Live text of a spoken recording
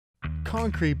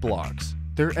Concrete blocks.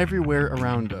 They're everywhere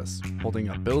around us, holding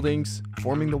up buildings,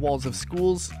 forming the walls of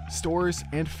schools, stores,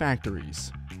 and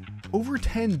factories. Over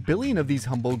 10 billion of these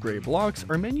humble gray blocks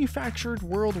are manufactured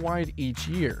worldwide each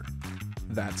year.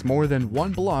 That's more than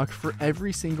one block for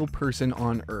every single person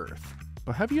on Earth.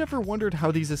 But have you ever wondered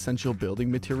how these essential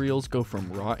building materials go from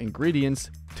raw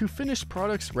ingredients to finished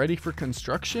products ready for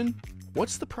construction?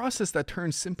 What's the process that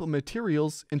turns simple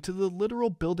materials into the literal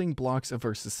building blocks of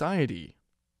our society?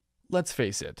 Let's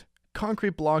face it,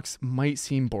 concrete blocks might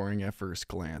seem boring at first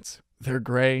glance. They're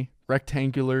gray,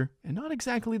 rectangular, and not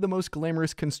exactly the most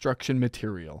glamorous construction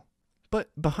material. But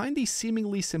behind these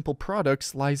seemingly simple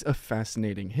products lies a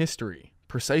fascinating history,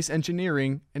 precise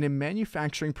engineering, and a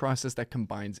manufacturing process that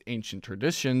combines ancient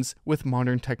traditions with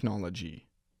modern technology.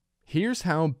 Here's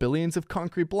how billions of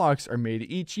concrete blocks are made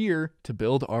each year to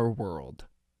build our world.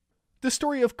 The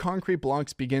story of concrete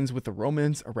blocks begins with the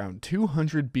Romans around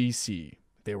 200 BC.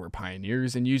 They were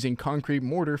pioneers in using concrete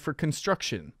mortar for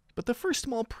construction, but the first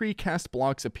small precast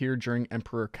blocks appeared during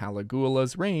Emperor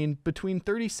Caligula's reign between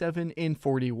 37 and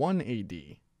 41 AD.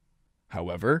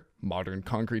 However, modern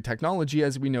concrete technology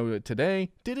as we know it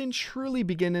today didn't truly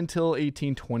begin until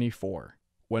 1824,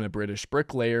 when a British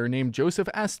bricklayer named Joseph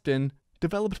Aston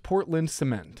developed Portland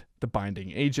cement, the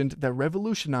binding agent that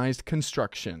revolutionized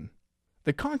construction.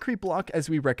 The concrete block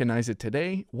as we recognize it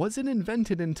today wasn't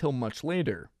invented until much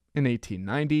later. In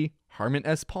 1890, Harman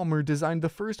S. Palmer designed the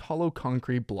first hollow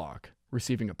concrete block,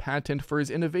 receiving a patent for his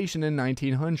innovation in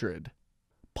 1900.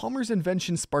 Palmer's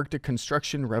invention sparked a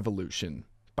construction revolution.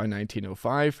 By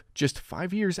 1905, just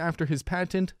 5 years after his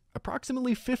patent,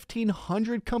 approximately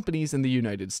 1,500 companies in the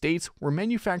United States were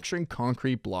manufacturing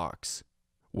concrete blocks.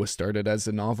 What started as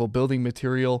a novel building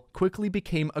material quickly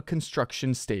became a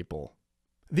construction staple.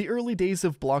 The early days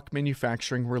of block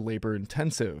manufacturing were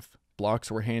labor-intensive.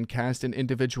 Blocks were hand-cast in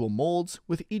individual molds,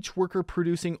 with each worker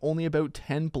producing only about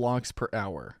 10 blocks per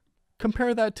hour.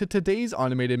 Compare that to today's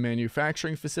automated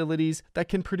manufacturing facilities that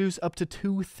can produce up to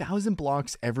 2,000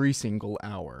 blocks every single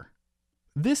hour.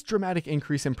 This dramatic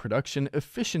increase in production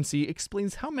efficiency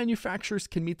explains how manufacturers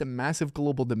can meet the massive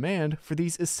global demand for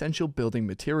these essential building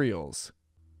materials.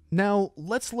 Now,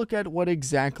 let's look at what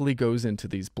exactly goes into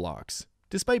these blocks.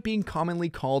 Despite being commonly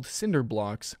called cinder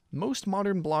blocks, most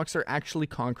modern blocks are actually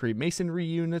concrete masonry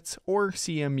units, or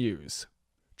CMUs.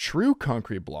 True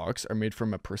concrete blocks are made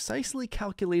from a precisely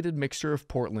calculated mixture of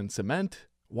Portland cement,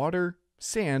 water,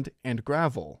 sand, and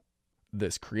gravel.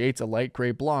 This creates a light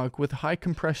gray block with high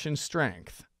compression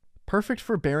strength, perfect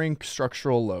for bearing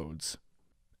structural loads.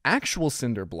 Actual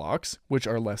cinder blocks, which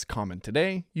are less common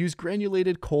today, use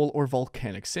granulated coal or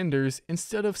volcanic cinders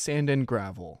instead of sand and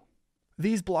gravel.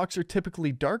 These blocks are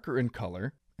typically darker in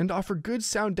color and offer good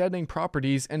sound deadening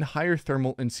properties and higher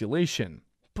thermal insulation,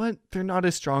 but they're not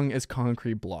as strong as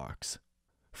concrete blocks.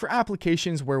 For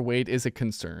applications where weight is a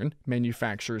concern,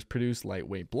 manufacturers produce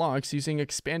lightweight blocks using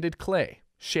expanded clay,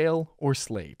 shale, or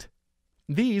slate.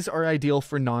 These are ideal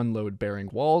for non-load bearing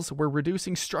walls where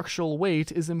reducing structural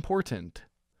weight is important.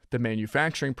 The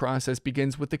manufacturing process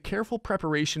begins with the careful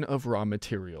preparation of raw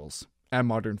materials. At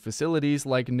modern facilities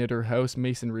like Knitter House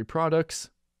Masonry Products,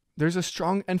 there's a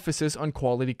strong emphasis on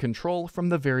quality control from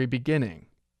the very beginning.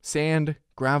 Sand,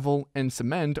 gravel, and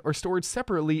cement are stored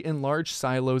separately in large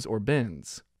silos or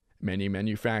bins. Many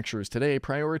manufacturers today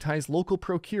prioritize local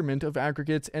procurement of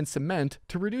aggregates and cement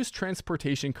to reduce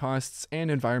transportation costs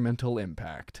and environmental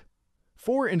impact.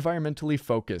 For environmentally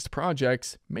focused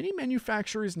projects, many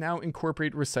manufacturers now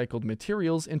incorporate recycled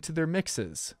materials into their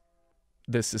mixes.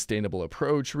 This sustainable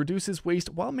approach reduces waste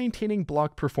while maintaining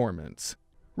block performance.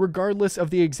 Regardless of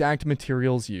the exact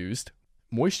materials used,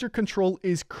 moisture control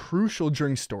is crucial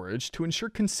during storage to ensure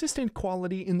consistent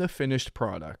quality in the finished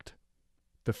product.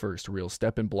 The first real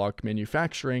step in block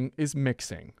manufacturing is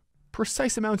mixing.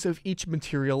 Precise amounts of each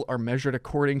material are measured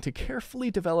according to carefully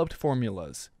developed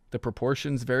formulas. The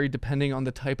proportions vary depending on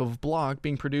the type of block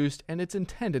being produced and its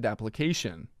intended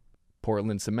application.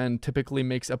 Portland cement typically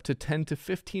makes up to 10 to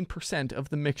 15% of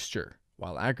the mixture,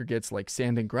 while aggregates like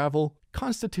sand and gravel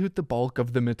constitute the bulk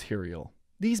of the material.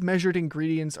 These measured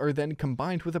ingredients are then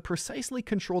combined with a precisely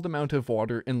controlled amount of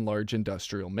water in large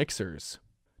industrial mixers.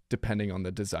 Depending on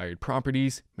the desired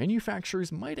properties,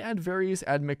 manufacturers might add various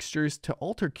admixtures to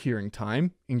alter curing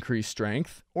time, increase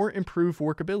strength, or improve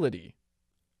workability.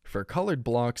 For colored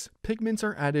blocks, pigments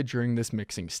are added during this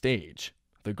mixing stage.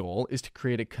 The goal is to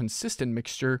create a consistent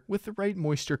mixture with the right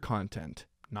moisture content,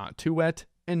 not too wet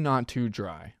and not too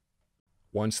dry.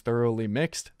 Once thoroughly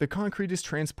mixed, the concrete is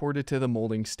transported to the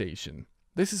molding station.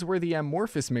 This is where the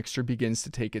amorphous mixture begins to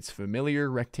take its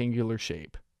familiar rectangular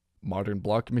shape. Modern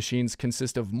block machines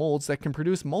consist of molds that can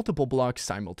produce multiple blocks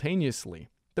simultaneously.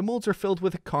 The molds are filled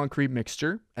with a concrete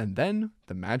mixture, and then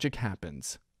the magic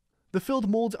happens. The filled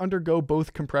molds undergo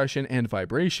both compression and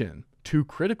vibration, two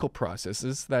critical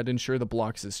processes that ensure the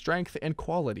block's strength and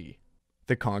quality.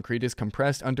 The concrete is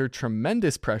compressed under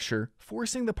tremendous pressure,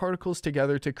 forcing the particles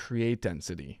together to create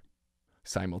density.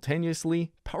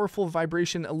 Simultaneously, powerful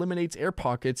vibration eliminates air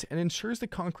pockets and ensures the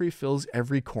concrete fills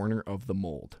every corner of the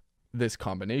mold. This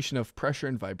combination of pressure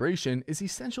and vibration is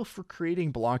essential for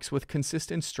creating blocks with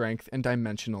consistent strength and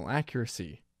dimensional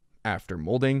accuracy. After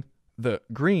molding, the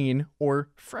green, or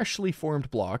freshly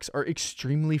formed blocks are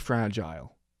extremely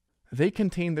fragile. They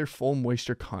contain their full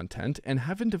moisture content and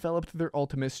haven't developed their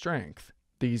ultimate strength.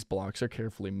 These blocks are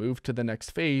carefully moved to the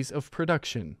next phase of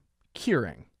production,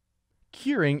 curing.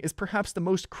 Curing is perhaps the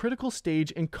most critical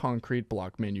stage in concrete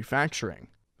block manufacturing.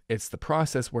 It's the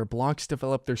process where blocks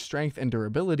develop their strength and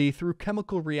durability through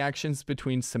chemical reactions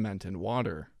between cement and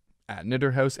water. At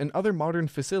Knitterhouse and other modern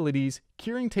facilities,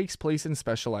 curing takes place in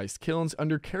specialized kilns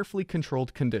under carefully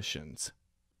controlled conditions.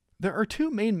 There are two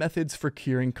main methods for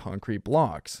curing concrete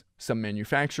blocks. Some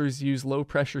manufacturers use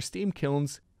low-pressure steam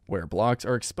kilns, where blocks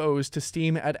are exposed to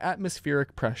steam at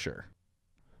atmospheric pressure.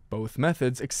 Both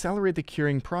methods accelerate the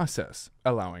curing process,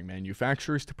 allowing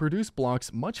manufacturers to produce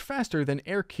blocks much faster than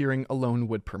air curing alone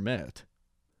would permit.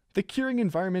 The curing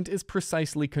environment is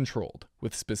precisely controlled,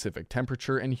 with specific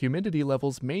temperature and humidity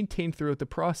levels maintained throughout the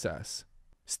process.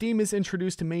 Steam is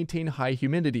introduced to maintain high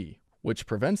humidity, which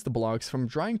prevents the blocks from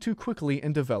drying too quickly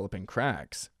and developing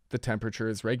cracks. The temperature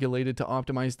is regulated to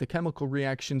optimize the chemical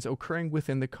reactions occurring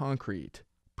within the concrete.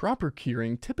 Proper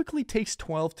curing typically takes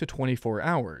 12 to 24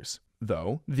 hours,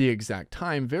 though the exact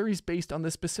time varies based on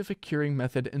the specific curing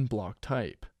method and block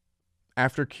type.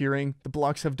 After curing, the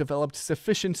blocks have developed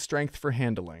sufficient strength for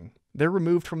handling. They're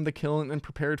removed from the kiln and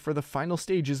prepared for the final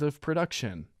stages of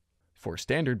production. For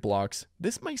standard blocks,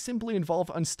 this might simply involve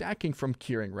unstacking from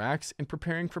curing racks and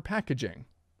preparing for packaging.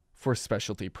 For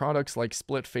specialty products like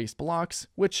split-faced blocks,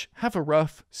 which have a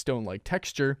rough, stone-like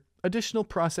texture, additional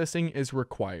processing is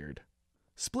required.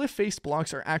 Split-faced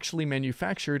blocks are actually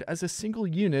manufactured as a single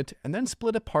unit and then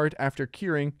split apart after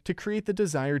curing to create the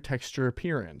desired texture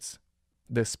appearance.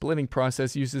 This splitting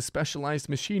process uses specialized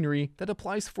machinery that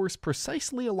applies force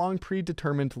precisely along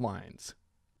predetermined lines.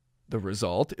 The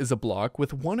result is a block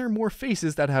with one or more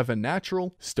faces that have a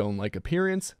natural, stone-like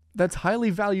appearance that's highly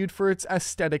valued for its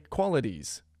aesthetic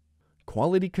qualities.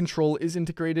 Quality control is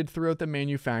integrated throughout the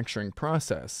manufacturing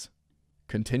process.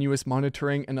 Continuous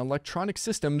monitoring and electronic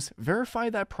systems verify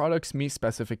that products meet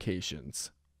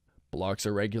specifications. Blocks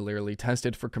are regularly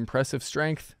tested for compressive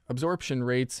strength, absorption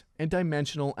rates, and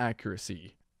dimensional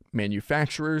accuracy.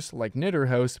 Manufacturers like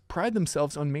Knitterhouse pride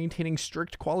themselves on maintaining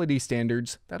strict quality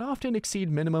standards that often exceed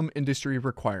minimum industry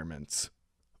requirements.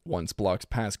 Once blocks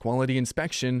pass quality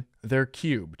inspection, they're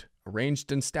cubed, arranged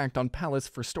and stacked on pallets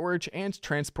for storage and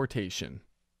transportation.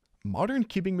 Modern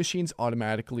cubing machines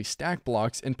automatically stack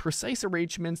blocks in precise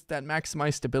arrangements that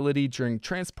maximize stability during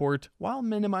transport while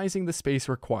minimizing the space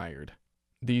required.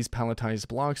 These palletized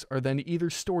blocks are then either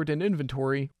stored in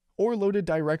inventory or loaded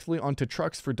directly onto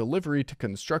trucks for delivery to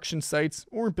construction sites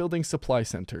or building supply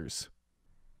centers.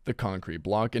 The concrete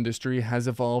block industry has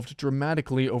evolved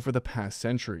dramatically over the past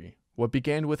century. What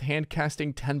began with hand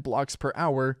casting 10 blocks per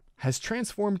hour has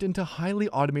transformed into highly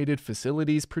automated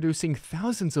facilities producing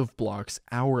thousands of blocks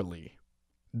hourly.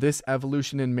 This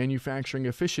evolution in manufacturing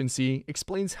efficiency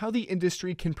explains how the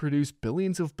industry can produce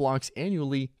billions of blocks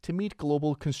annually to meet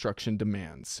global construction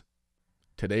demands.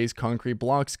 Today's concrete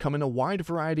blocks come in a wide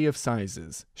variety of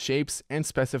sizes, shapes, and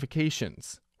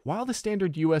specifications. While the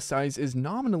standard US size is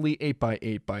nominally 8 by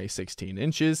 8 by 16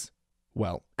 inches,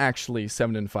 well, actually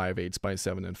 7 5/8 by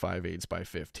 7 5/8 by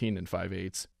 15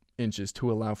 5/8 inches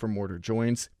to allow for mortar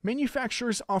joints,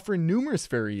 manufacturers offer numerous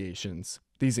variations.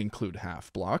 These include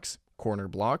half blocks, corner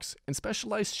blocks, and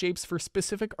specialized shapes for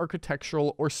specific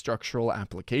architectural or structural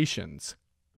applications.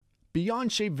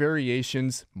 Beyond shape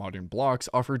variations, modern blocks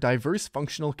offer diverse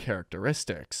functional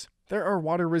characteristics. There are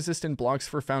water-resistant blocks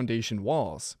for foundation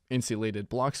walls, insulated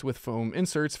blocks with foam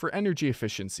inserts for energy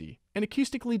efficiency, and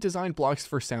acoustically designed blocks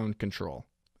for sound control.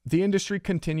 The industry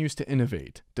continues to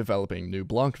innovate, developing new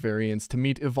block variants to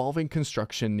meet evolving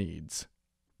construction needs.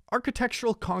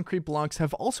 Architectural concrete blocks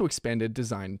have also expanded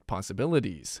design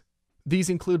possibilities. These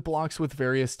include blocks with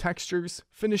various textures,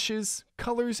 finishes,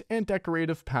 colors, and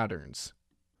decorative patterns.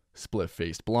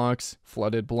 Split-faced blocks,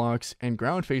 flooded blocks, and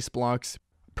ground-faced blocks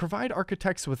provide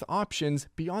architects with options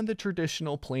beyond the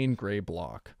traditional plain gray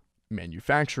block.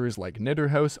 Manufacturers like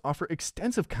Knitterhouse offer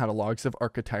extensive catalogs of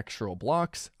architectural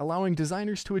blocks, allowing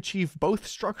designers to achieve both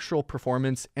structural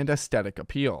performance and aesthetic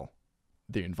appeal.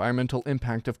 The environmental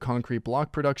impact of concrete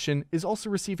block production is also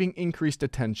receiving increased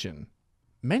attention.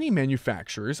 Many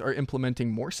manufacturers are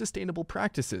implementing more sustainable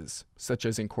practices, such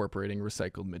as incorporating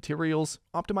recycled materials,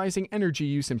 optimizing energy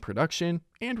use in production,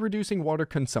 and reducing water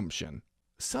consumption.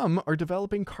 Some are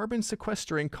developing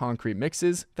carbon-sequestering concrete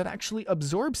mixes that actually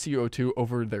absorb CO2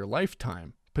 over their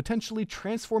lifetime, potentially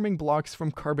transforming blocks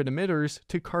from carbon emitters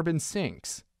to carbon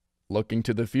sinks. Looking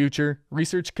to the future,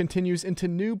 research continues into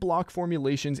new block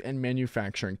formulations and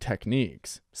manufacturing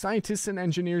techniques. Scientists and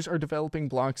engineers are developing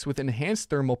blocks with enhanced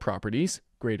thermal properties,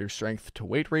 greater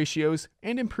strength-to-weight ratios,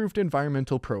 and improved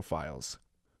environmental profiles.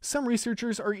 Some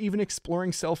researchers are even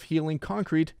exploring self-healing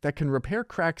concrete that can repair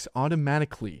cracks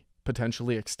automatically,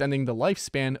 potentially extending the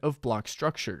lifespan of block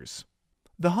structures.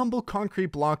 The humble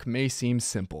concrete block may seem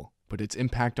simple, but its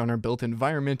impact on our built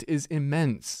environment is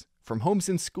immense. From homes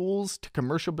and schools to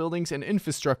commercial buildings and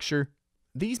infrastructure,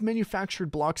 these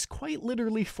manufactured blocks quite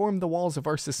literally form the walls of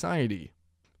our society.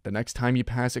 The next time you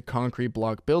pass a concrete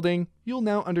block building, you'll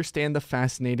now understand the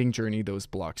fascinating journey those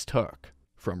blocks took.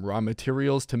 From raw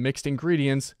materials to mixed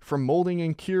ingredients, from molding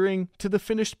and curing to the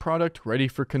finished product ready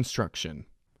for construction.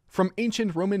 From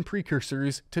ancient Roman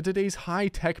precursors to today's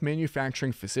high-tech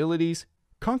manufacturing facilities,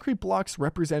 concrete blocks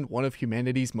represent one of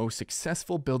humanity's most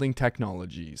successful building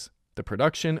technologies. The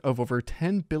production of over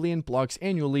 10 billion blocks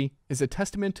annually is a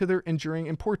testament to their enduring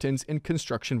importance in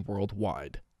construction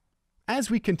worldwide. As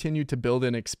we continue to build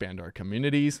and expand our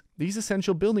communities, these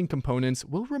essential building components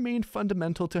will remain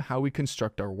fundamental to how we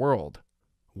construct our world,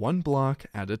 one block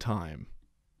at a time.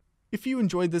 If you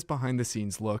enjoyed this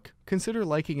behind-the-scenes look, consider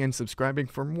liking and subscribing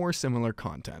for more similar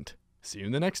content. See you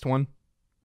in the next one.